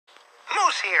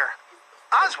close here.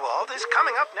 Oswald is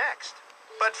coming up next.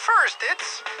 But first,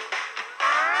 it's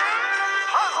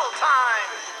puzzle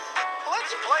time.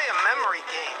 Let's play a memory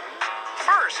game.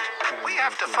 First, we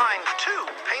have to find 2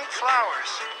 pink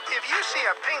flowers. If you see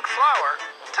a pink flower,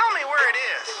 tell me where it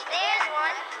is. There's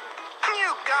one.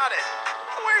 You got it.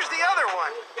 Where's the other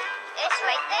one? It's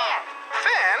right there.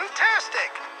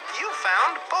 Fantastic. You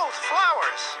found both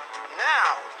flowers.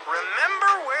 Now,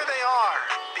 remember where they are,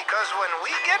 because when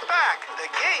we get back, the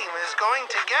game is going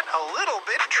to get a little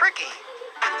bit tricky.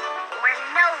 Where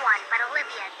no one but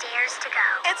Olivia dares to go.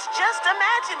 It's just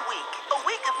Imagine Week. A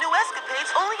week of new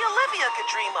escapades only Olivia could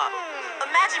dream up.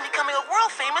 Imagine becoming a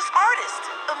world-famous artist.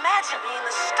 Imagine being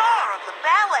the star of the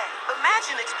ballet.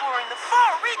 Imagine exploring the far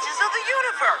reaches of the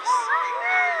universe.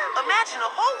 Imagine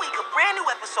a whole week of brand new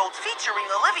episodes featuring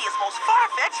Olivia's most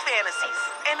far-fetched fantasies.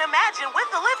 And imagine with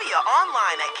Olivia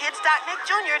online at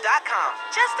kids.nickjr.com.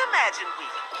 Just Imagine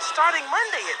Week, starting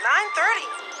Monday at 9:30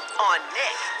 on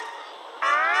Nick.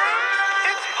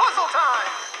 It's puzzle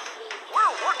time.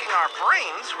 We're working our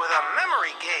brains with a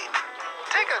memory game.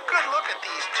 Take a good look at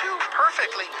these 2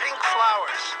 perfectly pink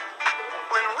flowers.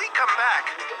 When we come back,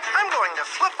 I'm going to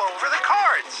flip over the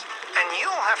cards, and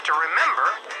you'll have to remember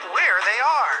where they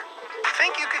are.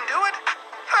 Think you can do it?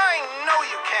 I know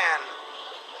you can.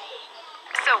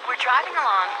 So we're driving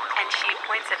along, and she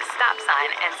points at a stop sign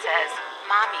and says,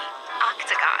 "Mommy,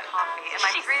 octagon." And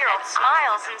my 3-year-old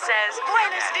smiles and says,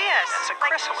 "Buenos dias." It's a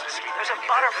chrysalis. There's a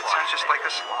butterfly. It sounds just like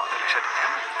a sloth. And I said,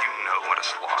 Emma, you know what a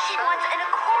sloth She is. wants an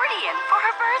accordion for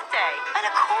her birthday. An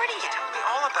accordion. Tell me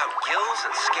all about gills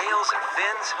and scales and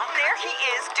fins. There he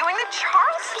is doing the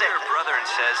Charleston. Her brother and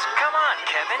says, "Come on,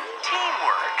 Kevin,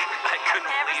 teamwork." I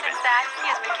couldn't Ever believe since it. that, he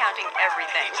has been counting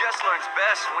everything. He just learns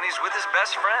best when he's with his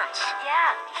best friends.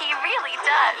 Yeah, he really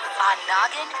does. On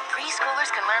Noggin,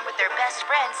 preschoolers can learn with their best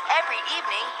friends every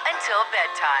evening until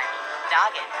bedtime.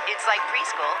 Noggin, it's like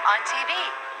preschool on TV.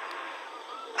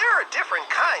 There are different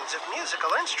kinds of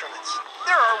musical instruments.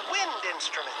 There are wind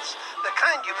instruments, the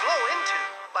kind you blow into,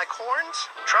 like horns,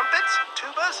 trumpets,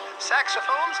 tubas,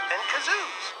 saxophones, and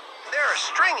kazoos. There are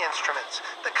string instruments,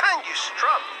 the kind you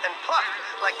strum and pluck,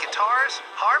 like guitars,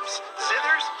 harps,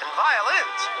 zithers, and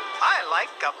violins. I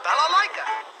like a balalaika.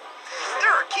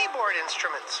 There are keyboard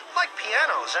instruments, like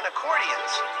pianos and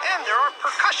accordions. And there are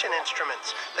percussion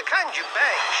instruments, the kind you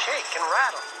bang, shake, and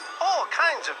rattle. All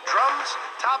kinds of drums,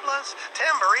 tablas,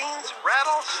 tambourines,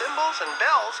 rattles, cymbals, and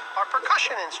bells are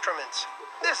percussion instruments.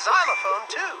 There's xylophone,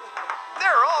 too.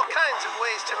 There are all kinds of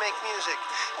ways to make music.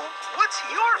 What's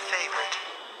your favorite?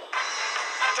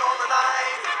 Dora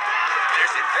Live.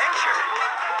 There's adventure.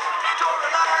 Dora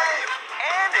Live.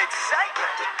 And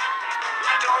excitement.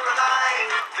 Dora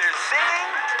Live. There's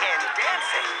singing and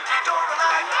dancing. Dora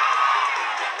Live.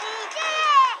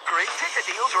 Great ticket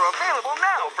deals are available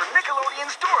now for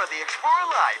Nickelodeon's Dora the Explorer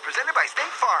Live, presented by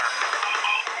State Farm.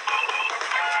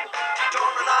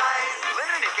 Dora Live.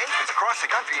 Limited engagements across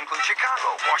the country include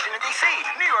Chicago, Washington, D.C.,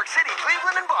 New York City,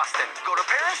 Cleveland, and Boston. Go to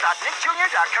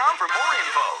parents.nickjr.com for more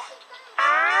info.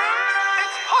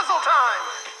 It's puzzle time!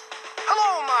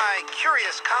 Hello, my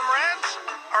curious comrades.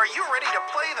 Are you ready to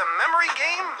play the memory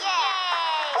game?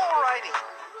 Yay! Alrighty.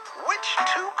 Which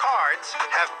 2 cards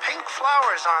have pink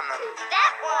flowers on them?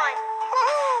 That one.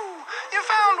 Woohoo! You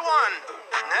found one!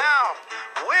 Now,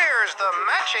 where's the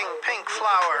matching pink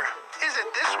flower? Is it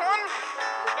this one?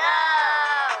 No.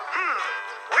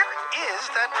 Where is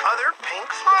that other pink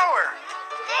flower?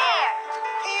 There.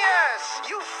 Yes,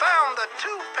 you found the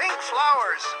 2 pink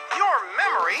flowers. Your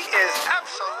memory is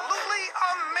absolutely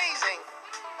amazing.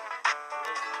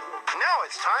 Now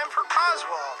it's time for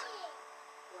Oswald.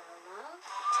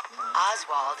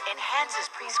 Oswald enhances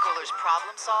preschoolers'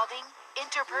 problem solving,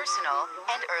 interpersonal,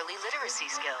 and early literacy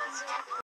skills.